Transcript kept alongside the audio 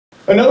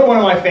Another one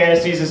of my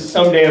fantasies is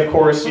someday, of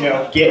course, you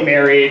know, get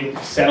married,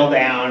 settle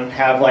down,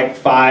 have like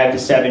 5 to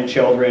 7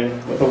 children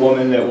with a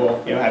woman that will,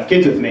 you know, have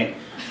kids with me.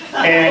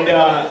 And,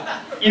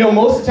 you know,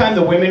 most of the time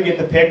the women get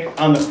the pick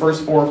on the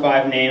first 4 or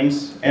 5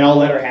 names, and I'll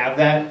let her have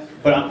that.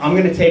 But I'm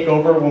gonna take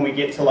over when we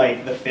get to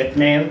like the 5th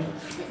name.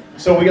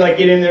 So we like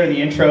get in there to the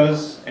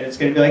intros, and it's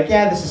gonna be like,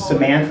 yeah, this is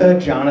Samantha,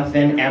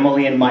 Jonathan,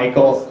 Emily, and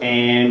Michael,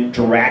 and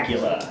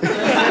Dracula.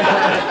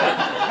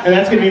 And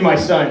that's gonna be my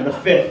son, the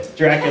 5th,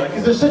 Dracula.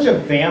 Because there's such a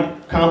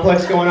vamp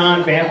complex going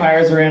on,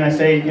 vampires are in, I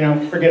say, you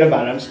know, forget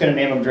about it, I'm just gonna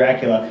name him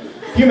Dracula.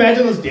 Can you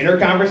imagine those dinner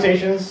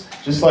conversations?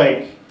 Just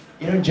like,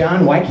 you know,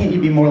 John, why can't you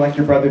be more like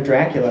your brother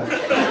Dracula?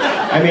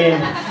 I mean,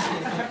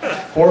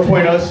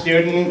 4.0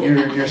 student,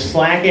 you're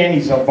slacking,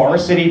 he's a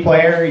varsity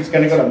player, he's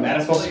gonna go to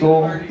medical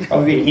school,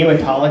 probably be a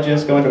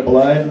hematologist, go into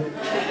blood.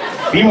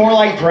 Be more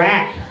like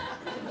Drac.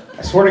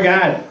 I swear to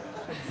God.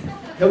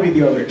 He'll be the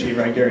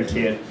overachiever, I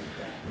guarantee it.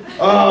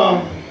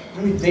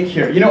 Let me think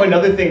here. You know,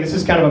 another thing, this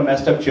is kind of a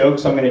messed up joke,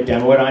 so I'm gonna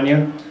demo it on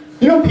you.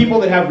 You know people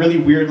that have really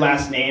weird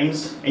last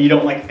names, and you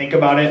don't like think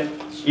about it?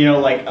 You know,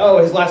 like, oh,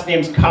 his last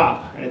name's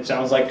Cop, and it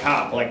sounds like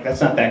Cop. Like,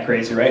 that's not that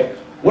crazy, right?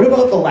 What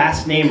about the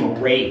last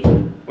name Rape?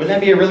 Wouldn't that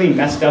be a really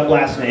messed up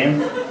last name? You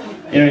know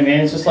what I mean?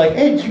 It's just like,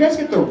 hey, did you guys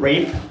get the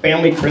Rape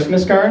family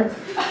Christmas card?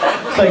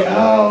 It's like,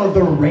 oh,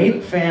 the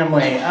Rape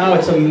family. Oh,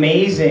 it's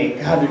amazing.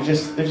 God, they're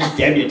just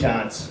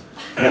debutantes.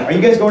 You know, are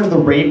you guys going to the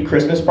Rape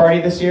Christmas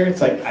party this year?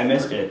 It's like, I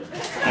missed it.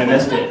 I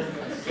missed it.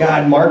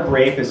 God, Mark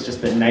Rape is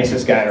just the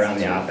nicest guy around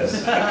the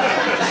office.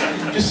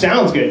 Just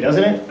sounds good,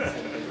 doesn't it?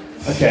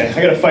 Okay,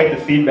 I gotta fight the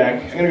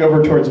feedback. I'm gonna go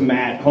over towards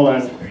Matt. Hold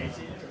on.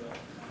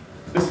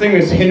 This thing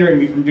is hindering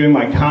me from doing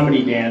my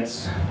comedy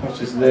dance,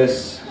 which is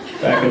this,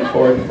 back and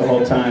forth the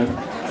whole time.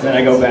 And then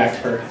I go back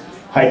for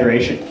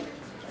hydration.